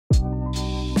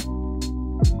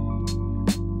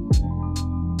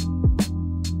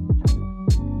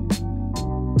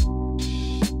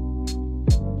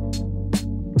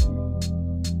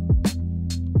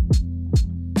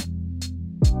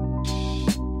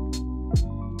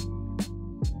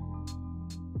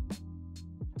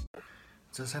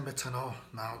За сайн байцгаана уу?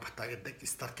 Наам Бата гэдэг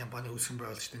старт компани үүсгэн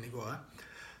байгуулагчтай нэг байгаа.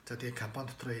 За тэгээ компани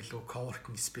дотор илүү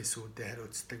coworking space-үүдэд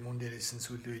хариуцдаг, мөн дээрээс нь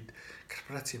сүүлийн үед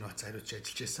корпорац инновац хариуцж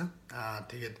ажиллаж байсан.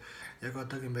 Тэгээд яг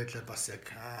одоогийн байдлаар бас яг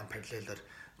параллелаар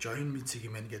Join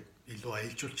Me-ийн мэн гэдэг илүү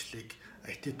аялал жуулчлалыг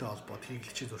IT-тэй холбоод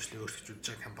хэрэглэгчийн зуршлыг өөрчилж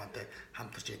байгаа компанитай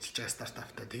хамтарч ажиллаж байгаа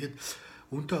стартаптай. Тэгээд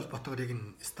үүнтэй холбоотойгоор яг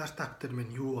энэ стартап төр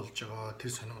минь юу болж байгаа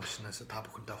тэр сонирхолчнаас та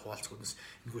бүхэнтэй хуваалцахаас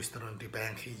энэгүй стартапыг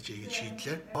баян хийж гэж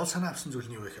шийдлээ. Гол санаа авсан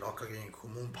зүйл нь юу вэ гэхээр Okage-ийн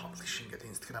Moon Publishing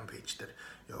гэдэг Instagram page дээр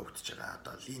явагдаж байгаа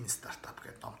одоо Lean Startup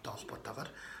гэдэг номтой холбоотойгоор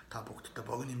та бүхэдтэй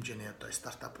богино хэмжээний одоо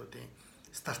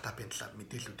стартапын талаар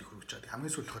мэдээллүүдийг хүргэж байгаа.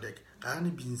 Хамгийн сүүлд болохоор яг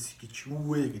гарааны бизнес гэж юу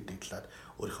вэ гэдэг талаар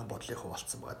өөрийнхөө бодлыг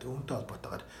хуваалцсан байгаа. Тэгээ үүнтэй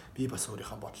холбоотойгоор би бас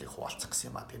өөрийнхөө бодлыг хуваалцах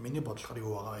гэсэн юм аа. Тэгээ миний бодлохоор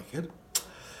юу байгаа вэ гэхээр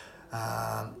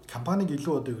компаниг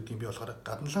илүү одоо юу гэдгийг би болохоор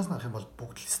гадналаас нарах юм бол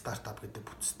бүгд л стартап гэдэг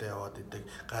бүтцтэй яваад идэг,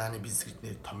 гарааны бизнес гэж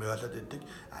нэр томьёолоод идэг.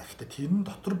 Гэхдээ тэрэн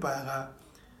дотор байгаа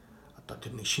одоо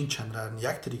тэр нэг шин чанараар нь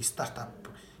яг тэрийг стартап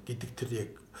гэдэг тэр яг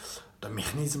одоо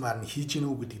механизмаар нь хийж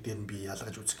гинүү гэдэг дээр нь би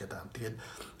ялгаж үзэх гээд байгаа. Тэгээд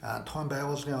тухайн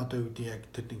байгууллагын одоо юу гэдэг яг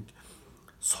тэр нэг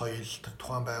соёл, тэр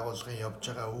тухайн байгууллагын явж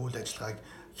байгаа үйл ажиллагааг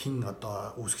хэн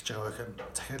одоо үүсгэж байгаа вэ гэхээр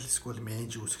захирал эсвэл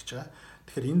менежер үүсгэж байгаа.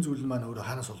 Тэгэхээр энэ зүйл маань өөрөө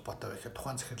хаанаас холбоотой вэ гэхээр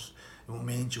тухайн захирал юм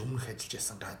менежер өмнөх ажиллаж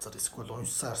байсан газар эсвэл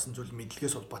уншсан харсан зүйл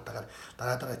мэдлэгээс холбоотойгоор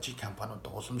дараа чи компаниуд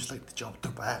уламжлагдаж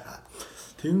явдаг байгаа.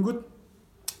 Тэгэнгүүт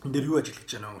энэ дэр юу ажиллаж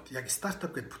байгаа юм бэ? Яг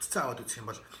стартап гэдээ бүтцээ аваад үзэх юм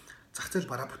бол зах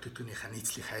зээл бараа бүтээгдэхүүнийхээ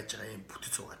нийцлийг хайж байгаа юм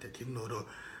бүтц байгаа. Тэр нь өөрөө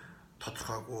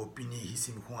тодорхойгүй биний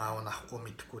хийсэн хүн аав нь авахгүй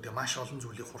мэдэхгүй. Тэгээ маш олон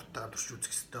зүйлийг хурдтайгаар турш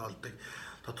үзэх хэрэгтэй болдог.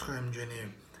 Тодорхой хэмжээний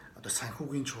одоо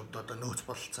санхүүгийн чухал одоо нөөц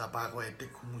бололцоо бага байдаг,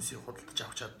 хүмүүсийг худалдаж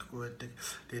авч чаддаггүй байдаг.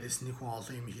 Дээрээс нэг хүн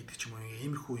олон юм хийдэг ч юм уу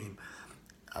иймэрхүү юм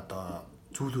одоо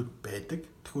зүйлүүд байдаг.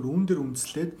 Тэгэхээр үүн дээр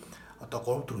үндэслээд одоо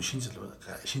 3-4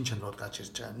 шин чанарууд гарч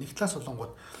ирж байгаа. Нэг талаас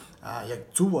болонгууд яг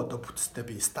зөв одоо бүтцтэй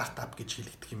би стартап гэж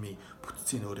хэлэгдэх юм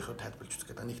бүтцийг өөрийнхөө тайлбарлаж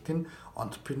үзэх гэдэг. Нэгт нь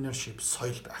entrepreneurship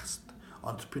соёл байх хэрэгтэй.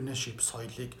 Entrepreneurship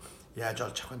соёлыг яаж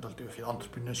олж авахын тулд гэхээр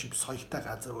entrepreneurship соёлтой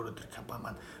газар өөрөө тэр компани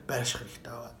маань байрших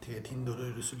хэрэгтэй байна. Тэгээд энэ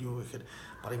дөрөөр ерөөсөө юу гэхээр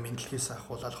барыг мэдлэгээс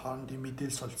ахуулаад хоорондын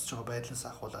мэдээлэл солилцож байгаа байдлаас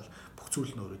ахуулаад бүх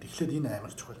зүйл нь өөрөө. Тэгэхээр энэ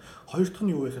амар чухал. Хоёр дахь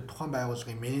нь юу гэхээр тухайн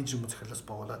байгууллагын менежер мөн захирлаас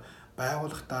боолоод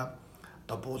байгууллагатаа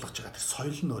одоо буулгаж байгаа тэр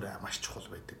соёл нь өөрөө маш чухал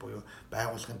байдаг. Буюу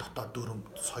байгууллагын дотоод дүрм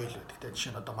соёл байдаг. Тэгээд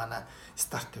жишээ нь одоо манай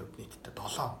стартап нийтдээ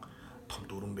 7 том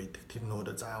дүрм байдаг. Тэр нь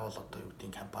өөрөө заавал одоо юу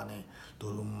гэдэг компани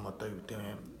дүрм одоо юу гэдэг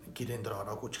гэрэн дээр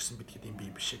ороогүй ч гэсэн бидгээд юм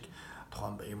бий бишиг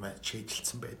тухайн юм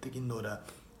чийдэлсэн байдаг. Энэ өөрөө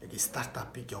яг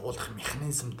стартапыг явуулах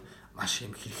механизмд маш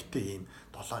юм хэрэгтэй юм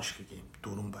 7 шиг юм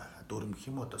дүрм байгаа. Дүрм гэх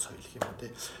юм уу одоо соёл гэх юм уу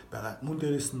тий байгаа. Мөн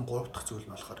дээрээс нь 3 дахь зүйл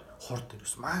нь болохоор хурд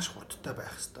дээрээс маш хурдтай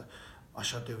байх хэрэгтэй. Маш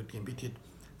одоо юу гэдгийг бид хэд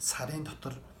сарын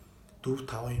дотор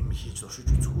 4-5 юм хийж туршиж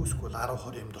үзэхгүй эсвэл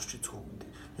 10-20 юм туршиж үзэхгүй гэдэг.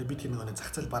 Тэгэхээр бид тэр нэг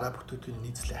зах зээл бараа бүтээгдэхүүний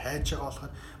нийцлээ хайж байгаа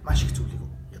болохоор маш их зүйлийг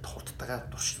яг хурдтайгаар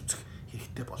туршиж үзэх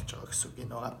хэрэгтэй болж байгаа гэсэн үг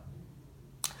энэ байгаа.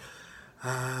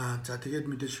 За тэгээд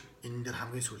мэдээж энэ дээр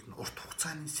хамгийн сүүлд нь урт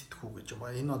хугацааны сэтгүү гэж юм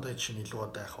байна. Энэ одоо жишээ нь илүү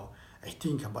одоо яг IT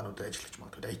компаниудад ажиллаж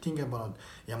магадгүй. IT компаниуд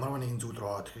ямар нэгэн зүйл рүү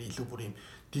ороод тэгэхээр илүү бүр юм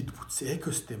дид бүтц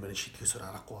экосистемээр шийдэхээсээр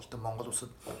аргагүй болдог. Монгол улсад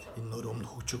энэ нөр өмнө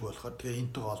хөгжөөг болохоор тэгээ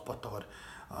энэтэй холбоотойгоор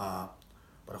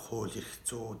бараг хууль эрх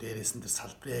зүй дээрээс нь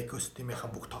салбарын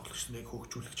экосистемийн бүх тоглогчдыг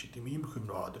хөгжүүлэх ч гэдэм иймэрхүү юм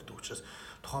руу ордог учраас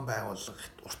тухайн байгууллага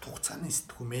урт хугацааны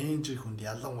сэтгүү менежер хүнд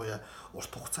ялангуяа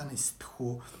урт хугацааны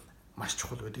сэтгүү маш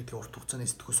чухал байдаг. Тэгээ урт хугацааны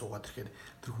сэтгүү суугаад ирэхээр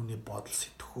тэр хүний бодол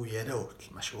сэтгүү яриа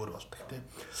хүртэл маш өөр болдог тийм.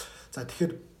 За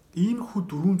тэгэхээр иймэрхүү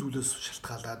дөрвөн зүйлээс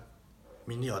шалтгаалаад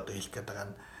миний одоо хэлэх гээд байгаа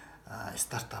нь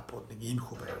стартапууд нэг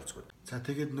иймэрхүү байр үзгүүд. За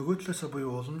тэгээд нөгөө талаас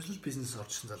буюу уламжлал бизнес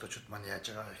орчсон залуучууд маань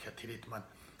яаж байгаа гэхээр тэрэд маань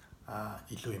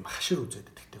илүү юм хашир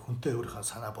үзээд байдаг. Хүнтэй өөрийнхөө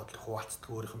санаа бодлыг хуваалцдаг,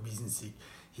 өөрийнхөө бизнесийг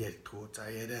ярьдгүү. За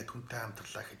яриад хүнтэй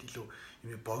хамтарлаа гэхэд илүү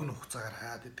юм богино хугацаагаар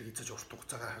хаад идэг, эцэж урт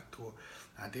хугацаагаар хардгүү.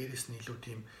 Дээрээс нь илүү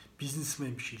тийм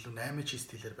бизнесмен биш илүү 8G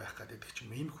стилээр байх гэдэг ч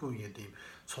юм. Иймэрхүү ингээд ийм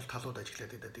сул талууд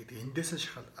ажиллаад байдаг. Тэгээд эндээсээ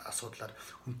шахал асуудлаар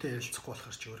хүнтэй ярилцахгүй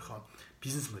болохоор чи өөрийнхөө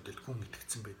бизнес модель хүн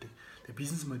итгэцэн байдаг. Тэгээд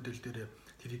бизнес модель дээр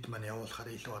тэр хэд маань явуулахаар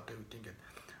илүү одоо юу гэдэг ингээд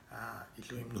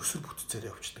илүү юм нөхцөл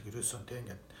бүтцээр явчихдаг. Ерөөсөө тийм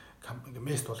ингээд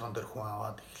мест болгон дээр хүн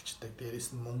аваад эхэлчихдэг.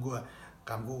 Дээрээс нь мөнгө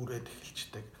гамгүй үрээд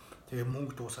эхэлчихдэг. Тэгээ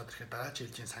мөнгө дуусаад ирэхэд дараа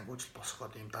жилийн санхүүжилт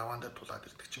босгоод ийм даваан дээр тулаад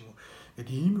ирдэг ч юм уу.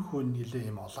 Ингээд иймэрхүү нэлээ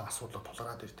ийм олон асуудал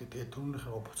тулгараад ирдэг. Тэгээ түүнийхээ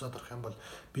буцаад орох юм бол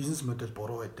бизнес модель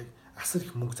буруу байдаг. Асар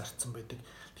их мөнгө зарцсан байдаг.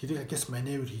 Тэрийг агаас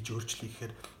маневр хийж өөрчлөе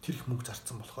гэхээр тэр их мөнгө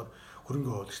зарцсан болохоор хөрөнгө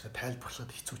оруулагчтай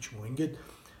тайлбарлахад хэцүү ч юм уу. Ингээд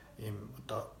ийм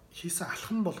одоо хийсэн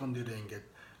алхам болгон дээрээ ингээд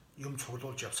юм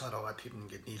цуглуулж явсаар байгаа тэр нь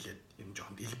ингээд нийлээд юм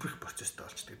жоохон дэлбэрэх процесстэй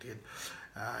болчдөг. Тэгээд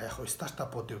яг хөө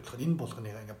стартапуудын хувьд энэ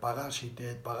болгоныг ингээд багаар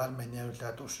шийдээд, багаар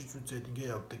маниавлаад, уршиж үзээд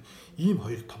ингээд явдаг ийм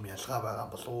хоёр том ялгаа байгаа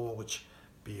болов уу гэж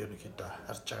би ерөнхийдөө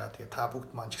харж байгаа. Тэгээд та бүгд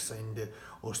маань ч гэсэн энэ дээр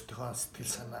өөрсдийнхөө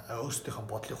сэтгэл санаа, өөрсдийнхөө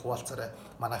бодлыг хуваалцаарай.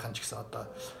 Манайхан ч гэсэн одоо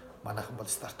манайхан бол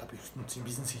стартап ертөнцийн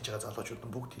бизнес хийж байгаа залуучууд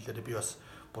нь бүгд хэлээрээ би бас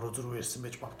буруу зүрх ярьсан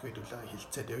байж магадгүй төлөө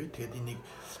хэлцээд явъя. Тэгээд энийг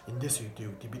эндээс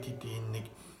юу гэдэг бид хэдий энэ нэг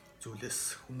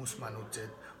зүйлээс хүмүүс маань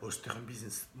үзээд өөрсдийнх нь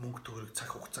бизнес мөнгө төгрөг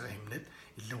цаг хугацаагаа хэмнээд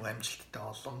илүү амжилттай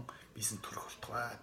олон бизнес төрөх болтугай.